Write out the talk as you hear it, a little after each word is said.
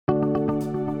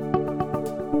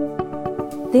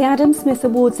The Adam Smith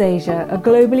Awards Asia are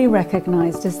globally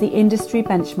recognised as the industry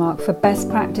benchmark for best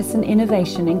practice and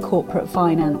innovation in corporate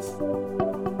finance.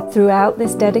 Throughout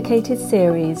this dedicated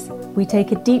series, we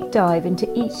take a deep dive into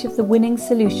each of the winning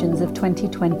solutions of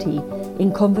 2020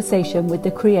 in conversation with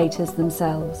the creators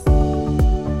themselves.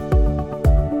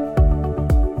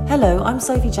 Hello, I'm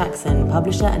Sophie Jackson,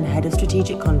 Publisher and Head of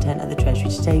Strategic Content at the Treasury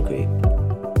Today Group.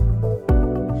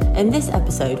 In this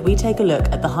episode, we take a look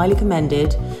at the highly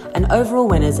commended and overall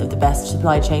winners of the Best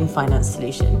Supply Chain Finance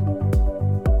Solution.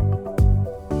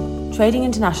 Trading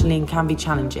internationally can be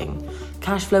challenging.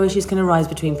 Cash flow issues can arise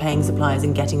between paying suppliers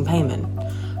and getting payment.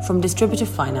 From distributor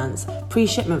finance,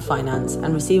 pre-shipment finance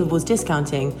and receivables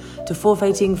discounting to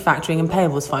forfeiting, factoring and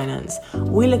payables finance,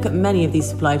 we look at many of these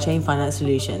supply chain finance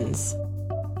solutions.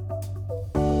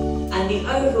 And the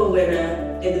overall winner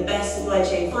in the Best Supply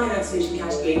Chain Finance Solution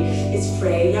category is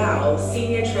Freya Yao,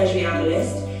 Senior Treasury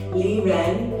Analyst, Li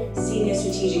Ren, Senior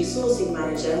Strategic Sourcing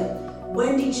Manager,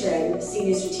 Wendy Chen,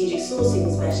 Senior Strategic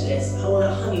Sourcing Specialist, all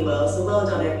at Honeywell, so well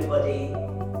done everybody.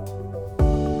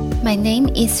 My name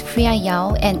is Freya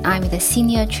Yao and I'm the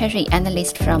Senior Treasury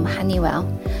Analyst from Honeywell.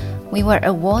 We were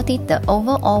awarded the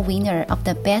overall winner of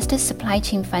the Best Supply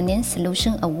Chain Finance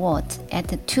Solution Award at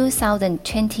the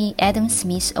 2020 Adam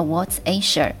Smith Awards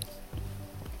Asia.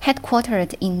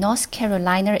 Headquartered in North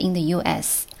Carolina in the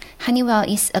US,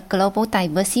 Honeywell is a global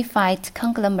diversified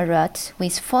conglomerate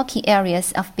with 4 key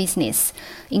areas of business,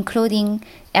 including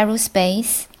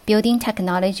aerospace, building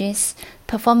technologies,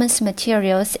 performance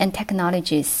materials and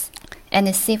technologies,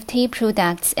 and safety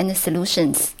products and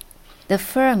solutions. The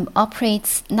firm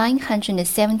operates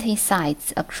 970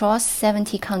 sites across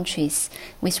 70 countries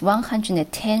with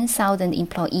 110,000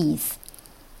 employees.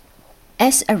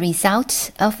 As a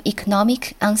result of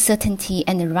economic uncertainty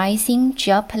and rising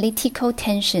geopolitical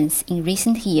tensions in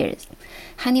recent years,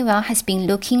 Honeywell has been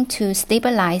looking to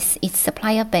stabilize its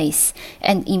supplier base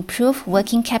and improve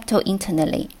working capital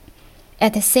internally.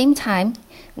 At the same time,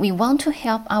 we want to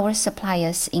help our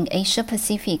suppliers in Asia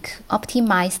Pacific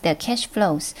optimize their cash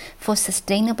flows for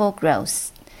sustainable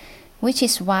growth, which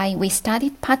is why we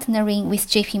started partnering with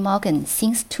JP Morgan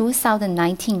since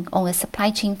 2019 on a supply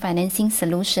chain financing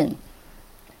solution.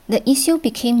 The issue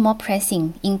became more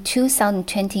pressing in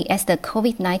 2020 as the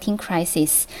COVID-19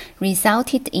 crisis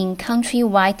resulted in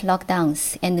countrywide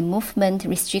lockdowns and movement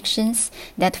restrictions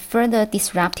that further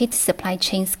disrupted supply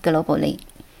chains globally.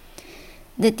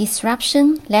 The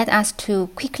disruption led us to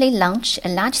quickly launch a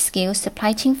large-scale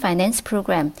supply chain finance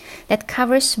program that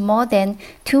covers more than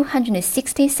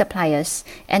 260 suppliers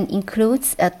and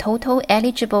includes a total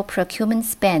eligible procurement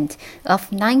spend of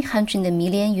 $900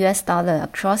 million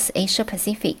across Asia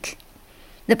Pacific.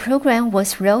 The program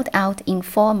was rolled out in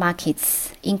 4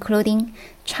 markets, including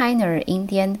China,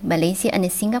 India, Malaysia,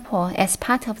 and Singapore as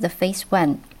part of the Phase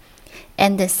 1.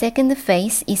 And the second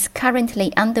phase is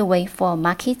currently underway for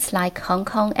markets like Hong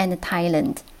Kong and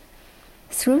Thailand.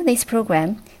 Through this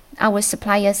program, our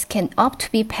suppliers can opt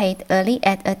to be paid early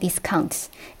at a discount,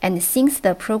 and since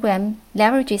the program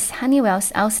leverages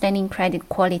Honeywell's outstanding credit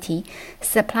quality,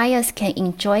 suppliers can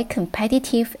enjoy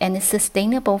competitive and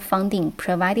sustainable funding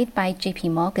provided by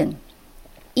JP Morgan.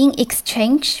 In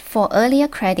exchange for earlier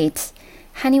credit,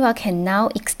 Honeywell can now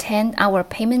extend our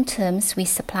payment terms with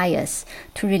suppliers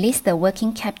to release the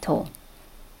working capital.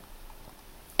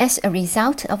 As a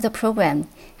result of the program,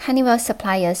 Honeywell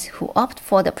suppliers who opt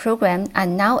for the program are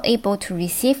now able to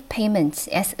receive payments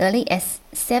as early as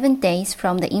 7 days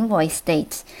from the invoice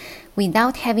date,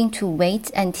 without having to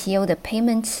wait until the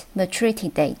payment maturity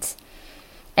date.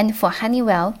 And for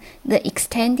Honeywell, the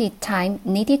extended time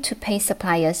needed to pay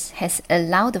suppliers has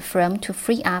allowed the firm to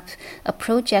free up a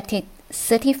projected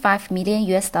 $35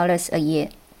 million a year.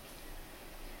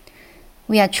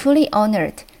 We are truly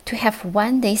honored to have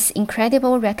won this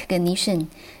incredible recognition.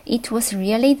 It was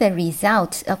really the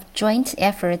result of joint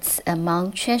efforts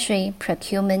among Treasury,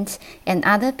 procurement, and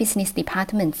other business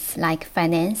departments like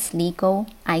finance, legal,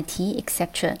 IT,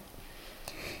 etc.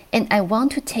 And I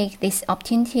want to take this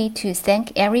opportunity to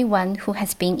thank everyone who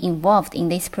has been involved in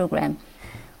this program.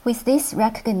 With this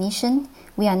recognition,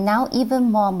 we are now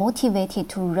even more motivated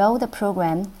to roll the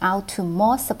program out to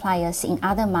more suppliers in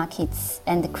other markets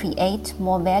and create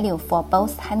more value for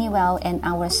both Honeywell and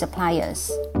our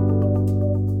suppliers.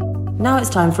 Now it's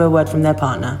time for a word from their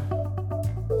partner.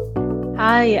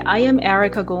 Hi, I am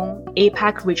Erica Gong,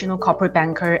 APAC Regional Corporate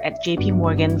Banker at JP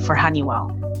Morgan for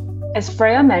Honeywell. As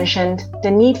Freya mentioned, the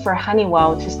need for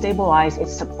Honeywell to stabilize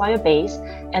its supplier base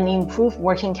and improve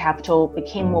working capital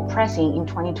became more pressing in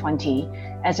 2020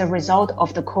 as a result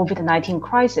of the COVID-19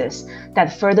 crisis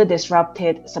that further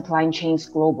disrupted supply chains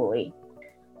globally.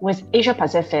 With Asia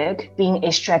Pacific being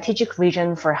a strategic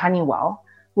region for Honeywell,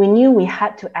 we knew we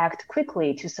had to act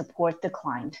quickly to support the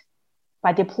client.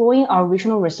 By deploying our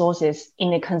regional resources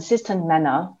in a consistent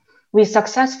manner, we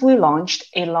successfully launched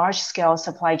a large-scale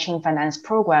supply chain finance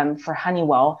program for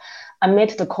Honeywell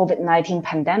amid the COVID-19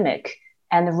 pandemic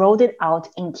and rolled it out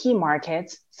in key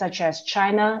markets such as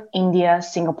China, India,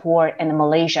 Singapore, and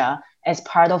Malaysia as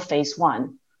part of Phase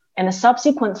 1, and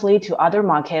subsequently to other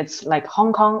markets like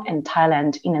Hong Kong and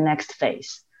Thailand in the next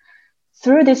phase.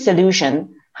 Through this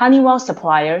solution, Honeywell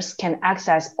suppliers can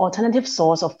access alternative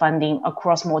source of funding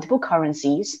across multiple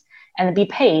currencies and be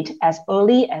paid as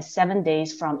early as 7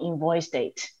 days from invoice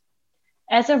date.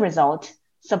 As a result,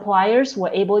 suppliers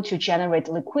were able to generate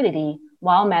liquidity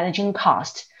while managing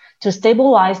costs to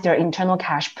stabilize their internal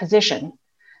cash position.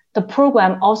 The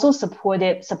program also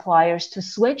supported suppliers to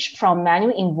switch from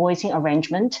manual invoicing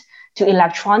arrangement to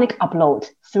electronic upload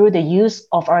through the use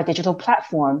of our digital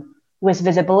platform with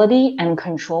visibility and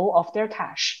control of their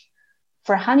cash.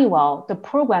 For Honeywell, the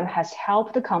program has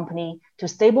helped the company to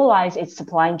stabilize its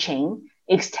supply chain,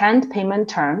 extend payment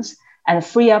terms, and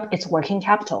free up its working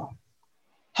capital.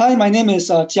 Hi, my name is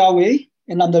Jia Wei,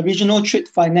 and I'm the Regional Trade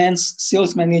Finance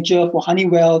Sales Manager for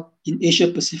Honeywell in Asia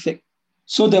Pacific.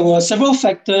 So there were several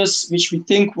factors which we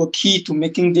think were key to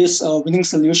making this a winning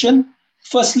solution.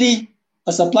 Firstly,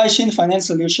 a supply chain finance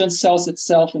solution sells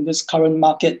itself in this current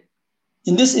market.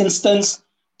 In this instance,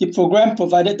 the program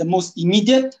provided the most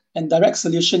immediate and direct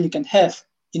solution you can have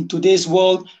in today's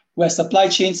world where supply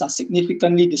chains are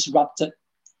significantly disrupted.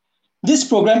 This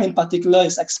program in particular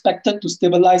is expected to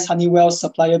stabilize Honeywell's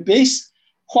supplier base,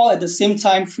 while at the same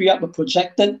time free up a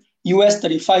projected US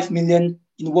 $35 million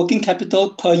in working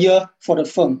capital per year for the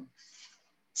firm.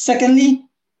 Secondly,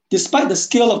 despite the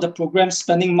scale of the program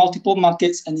spanning multiple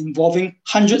markets and involving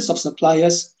hundreds of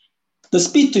suppliers, the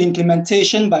speed to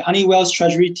implementation by Honeywell's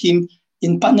treasury team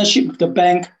in partnership with the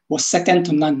bank was second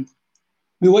to none.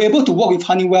 We were able to work with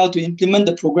Honeywell to implement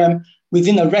the program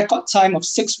within a record time of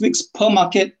 6 weeks per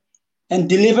market and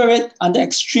deliver it under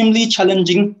extremely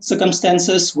challenging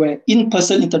circumstances where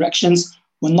in-person interactions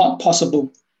were not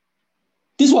possible.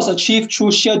 This was achieved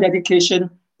through sheer dedication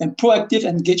and proactive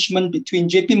engagement between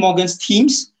JP Morgan's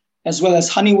teams, as well as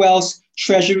Honeywell's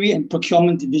treasury and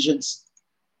procurement divisions.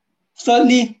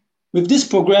 Thirdly, with this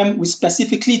program, we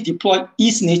specifically deployed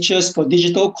e-signatures for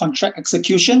digital contract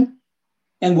execution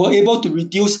and were able to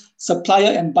reduce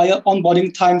supplier and buyer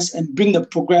onboarding times and bring the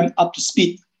program up to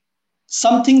speed,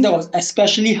 something that was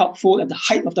especially helpful at the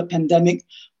height of the pandemic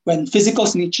when physical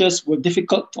signatures were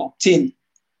difficult to obtain.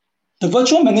 The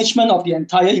virtual management of the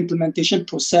entire implementation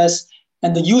process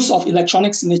and the use of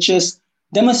electronic signatures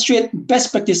demonstrate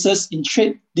best practices in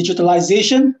trade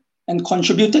digitalization and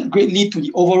contributed greatly to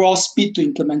the overall speed to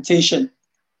implementation.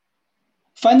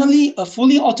 Finally, a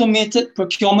fully automated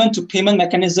procurement to payment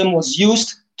mechanism was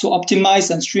used to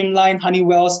optimize and streamline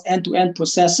Honeywell's end-to-end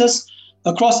processes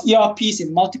across ERPs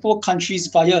in multiple countries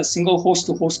via a single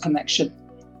host-to-host connection.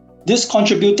 This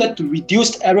contributed to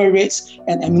reduced error rates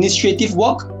and administrative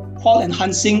work while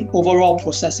enhancing overall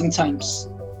processing times.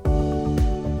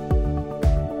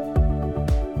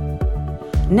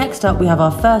 Next up, we have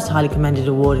our first highly commended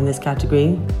award in this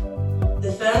category.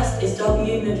 The first is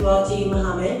W. Nadwati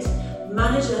Mohammed,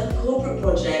 Manager Corporate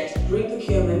Project Group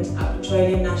Procurement at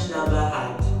Petroleum Nasional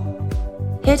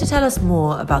Berhad. Here to tell us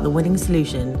more about the winning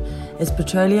solution is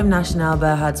Petroleum Nasional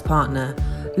Berhad's partner,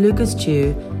 Lucas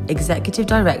Chu, Executive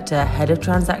Director, Head of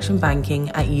Transaction Banking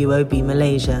at UOB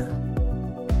Malaysia.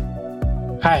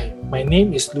 Hi, my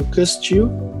name is Lucas Chu.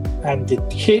 I'm the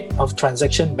Head of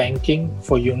Transaction Banking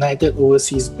for United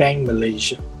Overseas Bank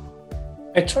Malaysia.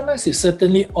 Petronas is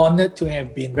certainly honoured to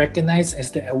have been recognised as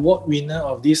the award winner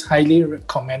of this highly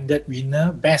recommended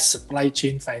winner Best Supply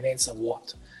Chain Finance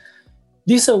Award.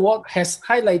 This award has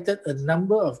highlighted a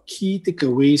number of key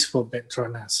takeaways for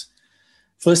Petronas.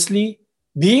 Firstly,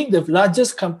 being the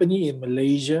largest company in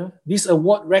Malaysia, this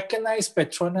award recognised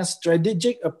Petronas'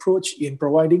 strategic approach in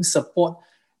providing support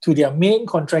to their main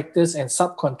contractors and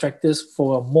subcontractors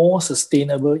for a more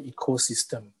sustainable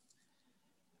ecosystem.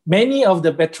 Many of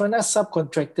the Petronas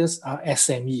subcontractors are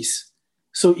SMEs,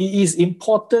 so it is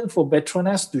important for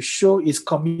Petronas to show its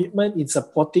commitment in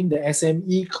supporting the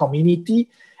SME community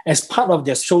as part of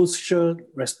their social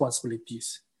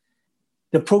responsibilities.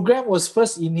 The program was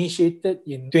first initiated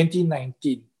in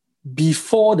 2019,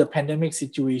 before the pandemic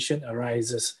situation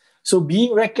arises. So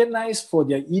being recognized for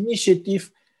their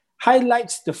initiative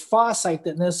highlights the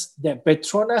far-sightedness that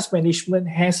Petronas management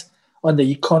has on the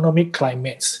economic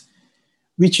climates,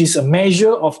 which is a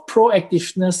measure of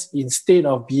proactiveness instead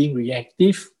of being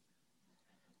reactive.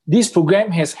 This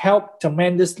program has helped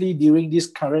tremendously during this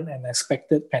current and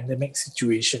expected pandemic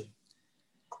situation.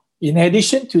 In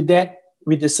addition to that,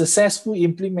 with the successful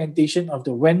implementation of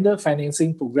the vendor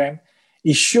financing program,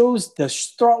 it shows the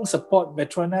strong support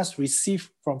Petronas received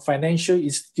from financial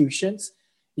institutions,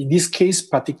 in this case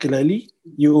particularly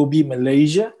UOB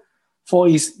Malaysia, for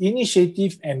its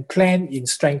initiative and plan in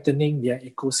strengthening their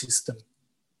ecosystem.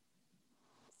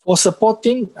 For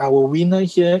supporting our winner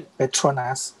here,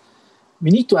 Petronas, we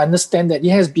need to understand that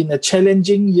it has been a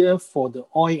challenging year for the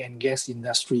oil and gas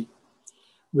industry.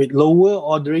 With lower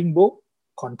ordering book,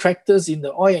 contractors in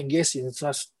the oil and gas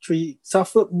industry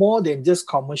suffered more than just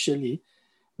commercially,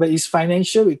 but its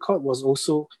financial record was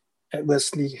also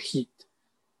adversely hit.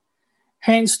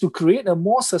 Hence, to create a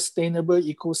more sustainable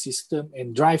ecosystem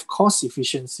and drive cost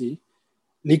efficiency,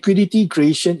 liquidity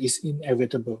creation is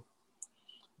inevitable.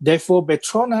 Therefore,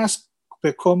 Petronas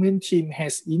procurement team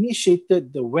has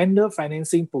initiated the vendor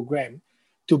financing program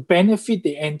to benefit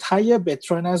the entire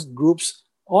Petronas Group's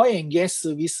oil and gas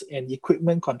service and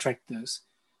equipment contractors,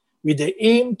 with the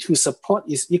aim to support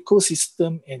its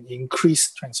ecosystem and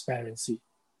increase transparency.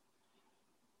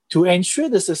 To ensure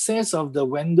the success of the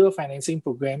vendor financing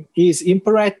program, it is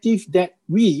imperative that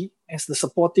we, as the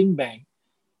supporting bank,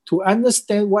 to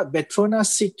understand what Petronas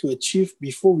seek to achieve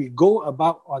before we go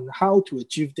about on how to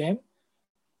achieve them,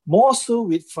 more so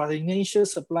with financial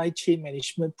supply chain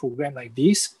management program like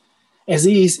this, as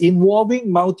it is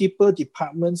involving multiple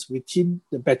departments within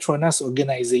the Petronas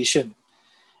organization,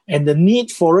 and the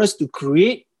need for us to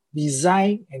create,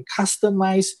 design, and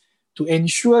customize to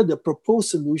ensure the proposed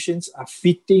solutions are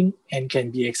fitting and can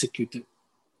be executed.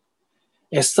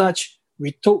 As such,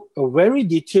 we took a very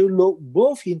detailed look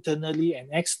both internally and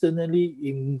externally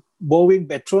involving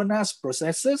Petronas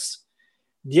processes,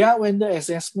 their vendor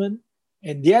assessment,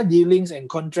 and their dealings and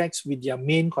contracts with their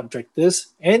main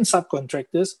contractors and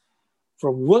subcontractors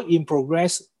from work in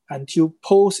progress until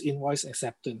post-invoice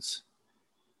acceptance.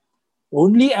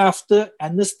 Only after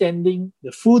understanding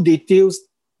the full details,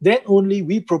 then only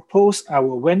we propose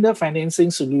our vendor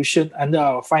financing solution under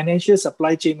our financial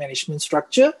supply chain management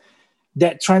structure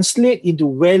that translate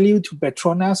into value to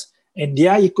Petronas and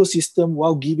their ecosystem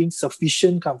while giving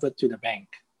sufficient comfort to the bank.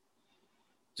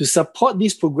 To support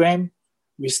this program,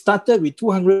 we started with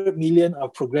 200 million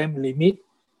of program limit.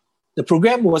 The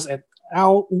program was an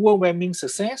overwhelming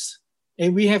success,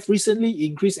 and we have recently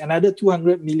increased another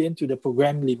 200 million to the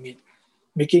program limit,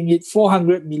 making it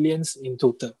 400 million in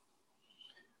total.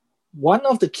 One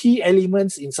of the key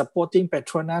elements in supporting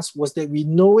Petronas was that we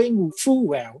knowing full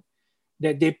well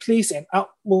that they place an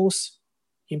utmost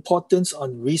importance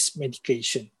on risk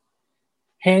mitigation.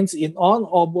 Hence, in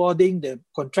onboarding the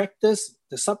contractors,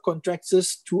 the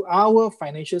subcontractors to our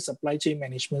financial supply chain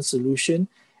management solution,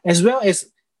 as well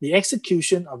as the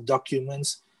execution of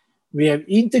documents, we have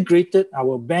integrated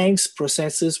our bank's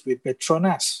processes with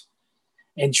Petronas,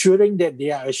 ensuring that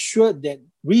they are assured that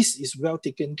risk is well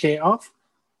taken care of,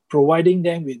 providing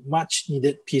them with much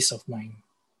needed peace of mind.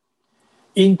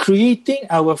 In creating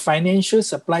our financial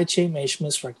supply chain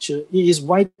management structure, it is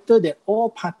vital that all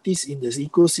parties in this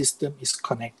ecosystem is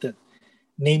connected,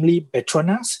 namely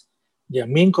Petronas, their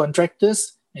main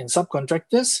contractors and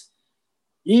subcontractors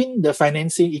in the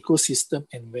financing ecosystem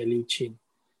and value chain.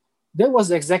 That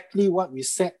was exactly what we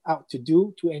set out to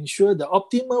do to ensure the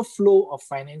optimal flow of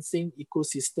financing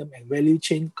ecosystem and value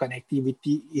chain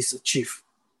connectivity is achieved.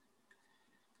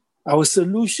 Our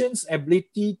solution's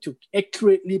ability to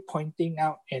accurately pointing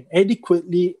out and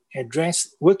adequately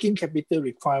address working capital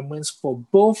requirements for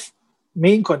both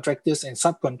main contractors and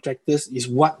subcontractors is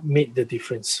what made the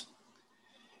difference.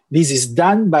 This is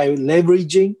done by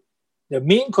leveraging the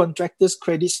main contractor's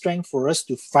credit strength for us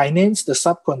to finance the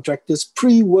subcontractor's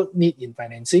pre-work need in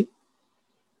financing.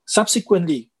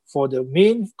 Subsequently, for the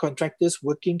main contractor's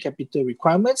working capital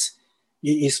requirements,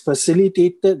 it is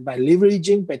facilitated by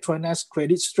leveraging Petronas'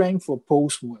 credit strength for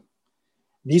post-work.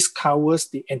 This covers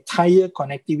the entire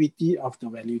connectivity of the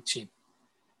value chain.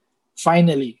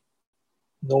 Finally,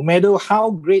 no matter how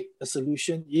great a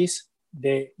solution is,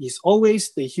 there is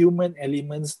always the human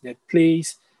elements that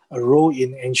plays a role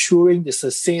in ensuring the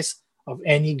success of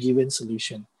any given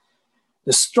solution.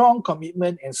 The strong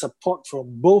commitment and support from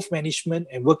both management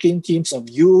and working teams of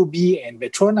UOB and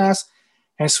Petronas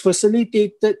has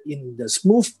facilitated in the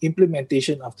smooth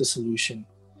implementation of the solution.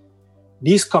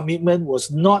 This commitment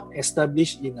was not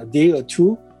established in a day or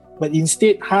two, but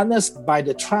instead harnessed by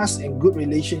the trust and good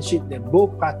relationship that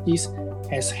both parties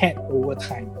has had over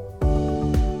time.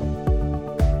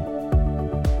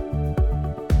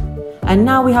 And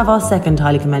now we have our second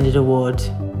highly commended award.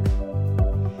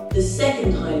 The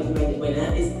second highly commended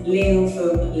winner is Lian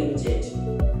Feng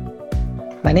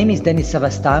Limited. My name is Dennis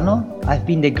Savastano. I've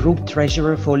been the group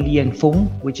treasurer for Lian Feng,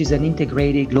 which is an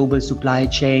integrated global supply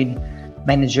chain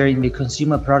manager in the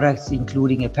consumer products,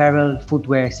 including apparel,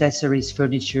 footwear, accessories,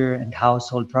 furniture, and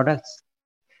household products.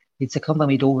 It's a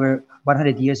company with over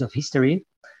 100 years of history.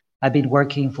 I've been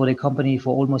working for the company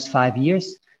for almost 5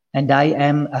 years, and I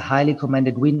am a highly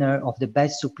commended winner of the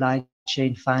Best Supply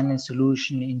Chain Finance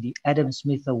Solution in the Adam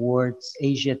Smith Awards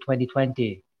Asia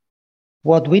 2020.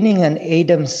 What winning an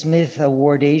Adam Smith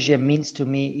Award Asia means to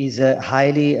me is a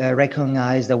highly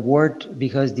recognized award,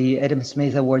 because the Adam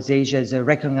Smith Awards Asia is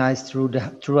recognized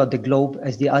throughout the globe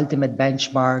as the ultimate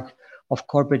benchmark of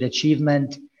corporate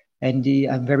achievement. And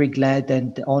I'm very glad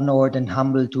and honored and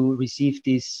humbled to receive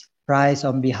this prize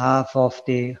on behalf of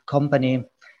the company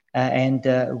and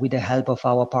with the help of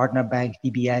our partner bank,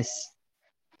 DBS.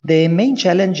 The main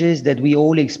challenges that we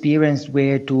all experienced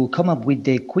were to come up with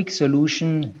a quick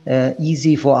solution,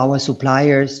 easy for our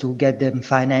suppliers to get them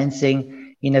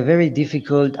financing in a very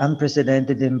difficult,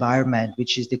 unprecedented environment,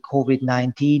 which is the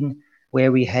COVID-19,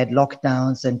 where we had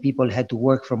lockdowns and people had to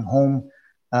work from home,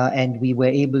 and we were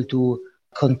able to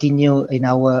continue in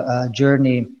our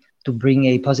journey to bring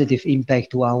a positive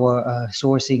impact to our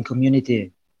sourcing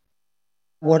community.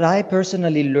 What I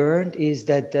personally learned is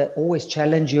that always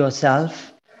challenge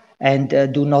yourself and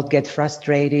do not get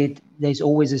frustrated. There's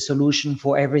always a solution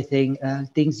for everything.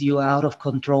 Things you are out of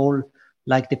control,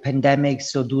 like the pandemic,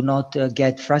 so do not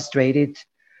get frustrated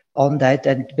on that.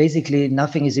 And basically,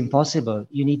 nothing is impossible.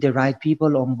 You need the right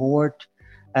people on board,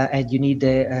 and you need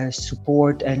the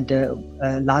support. And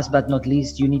last but not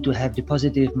least, you need to have the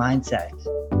positive mindset.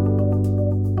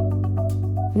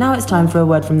 Now it's time for a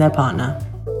word from their partner.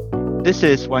 This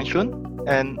is Wang Shun,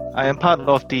 and I am part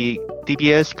of the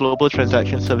DBS Global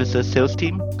Transaction Services sales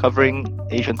team covering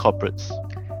Asian corporates.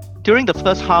 During the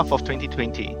first half of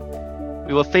 2020,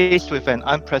 we were faced with an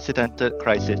unprecedented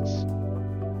crisis.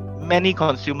 Many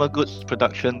consumer goods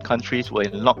production countries were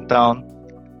in lockdown.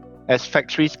 As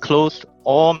factories closed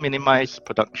or minimized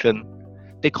production,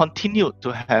 they continued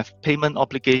to have payment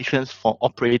obligations for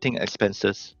operating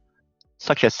expenses,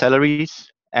 such as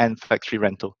salaries and factory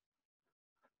rental.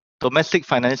 Domestic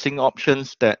financing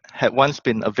options that had once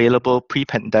been available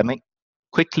pre-pandemic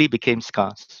quickly became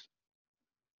scarce.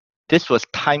 This was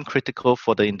time critical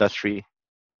for the industry,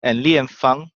 and Lian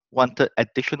Feng wanted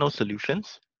additional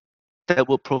solutions that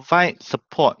would provide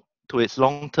support to its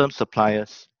long-term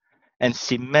suppliers and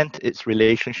cement its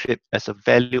relationship as a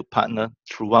valued partner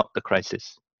throughout the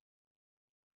crisis.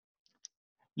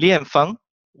 Lian Feng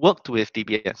worked with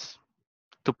DBS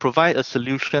to provide a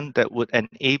solution that would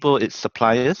enable its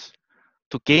suppliers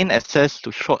to gain access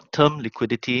to short-term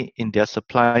liquidity in their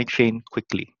supply chain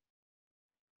quickly.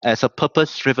 As a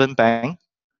purpose-driven bank,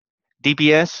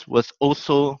 DBS was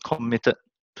also committed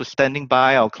to standing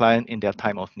by our client in their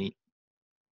time of need.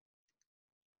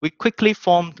 We quickly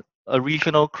formed a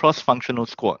regional cross-functional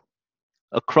squad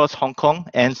across Hong Kong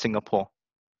and Singapore,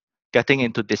 getting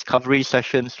into discovery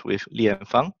sessions with Lian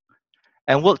Feng,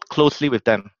 and worked closely with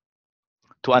them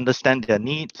to understand their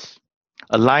needs,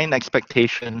 align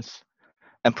expectations,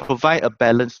 and provide a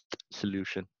balanced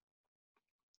solution.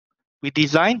 We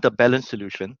designed the balanced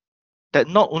solution that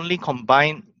not only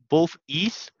combined both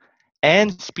ease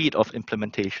and speed of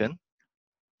implementation,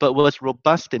 but was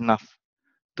robust enough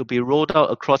to be rolled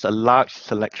out across a large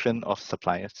selection of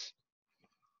suppliers.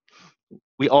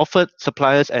 We offered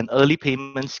suppliers an early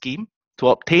payment scheme to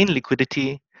obtain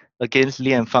liquidity against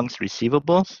Lian Feng's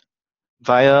receivables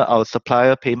via our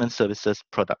supplier payment services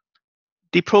product.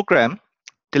 The program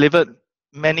delivered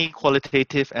many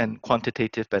qualitative and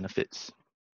quantitative benefits.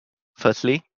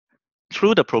 Firstly,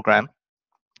 through the program,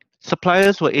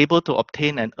 suppliers were able to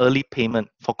obtain an early payment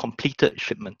for completed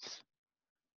shipments.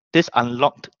 This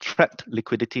unlocked trapped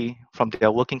liquidity from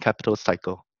their working capital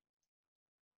cycle.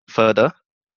 Further,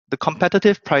 the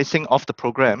competitive pricing of the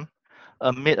program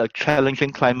amid a challenging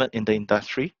climate in the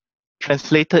industry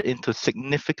translated into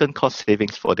significant cost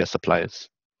savings for their suppliers.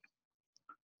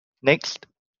 Next,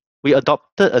 we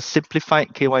adopted a simplified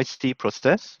KYC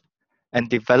process and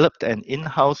developed an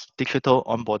in-house digital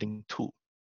onboarding tool.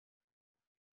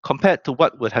 Compared to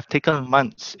what would have taken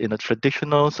months in a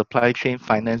traditional supply chain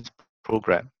finance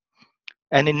program,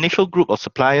 an initial group of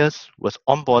suppliers was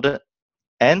onboarded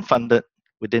and funded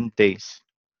within days.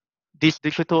 This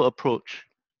digital approach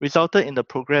resulted in the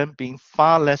program being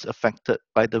far less affected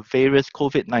by the various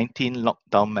COVID-19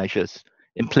 lockdown measures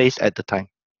in place at the time.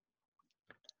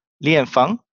 Lian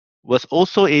Feng was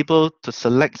also able to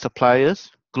select suppliers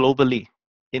globally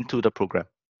into the program.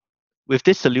 With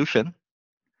this solution,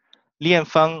 Lian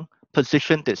Feng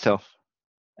positioned itself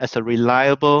as a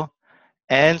reliable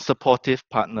and supportive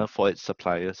partner for its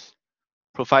suppliers,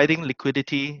 providing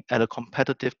liquidity at a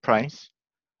competitive price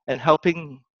and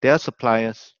helping their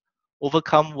suppliers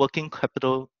overcome working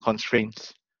capital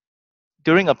constraints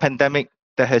during a pandemic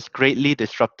that has greatly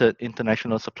disrupted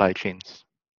international supply chains.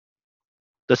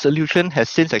 The solution has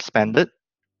since expanded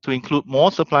to include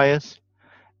more suppliers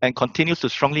and continues to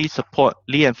strongly support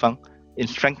Li & Fung in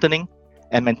strengthening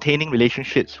and maintaining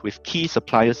relationships with key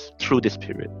suppliers through this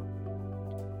period.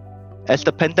 As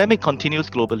the pandemic continues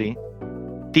globally,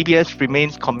 DBS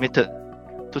remains committed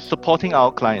to supporting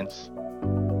our clients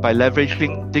by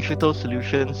leveraging digital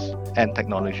solutions and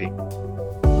technology.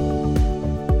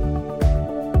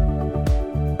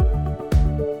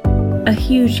 A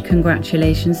huge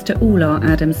congratulations to all our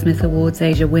Adam Smith Awards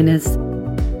Asia winners.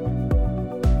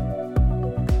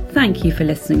 Thank you for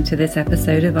listening to this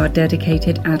episode of our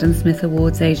dedicated Adam Smith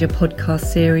Awards Asia podcast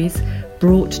series,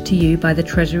 brought to you by the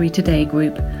Treasury Today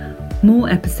Group. More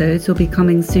episodes will be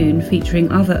coming soon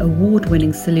featuring other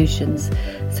award-winning solutions,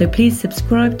 so please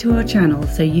subscribe to our channel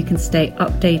so you can stay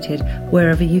updated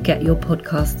wherever you get your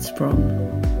podcasts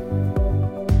from.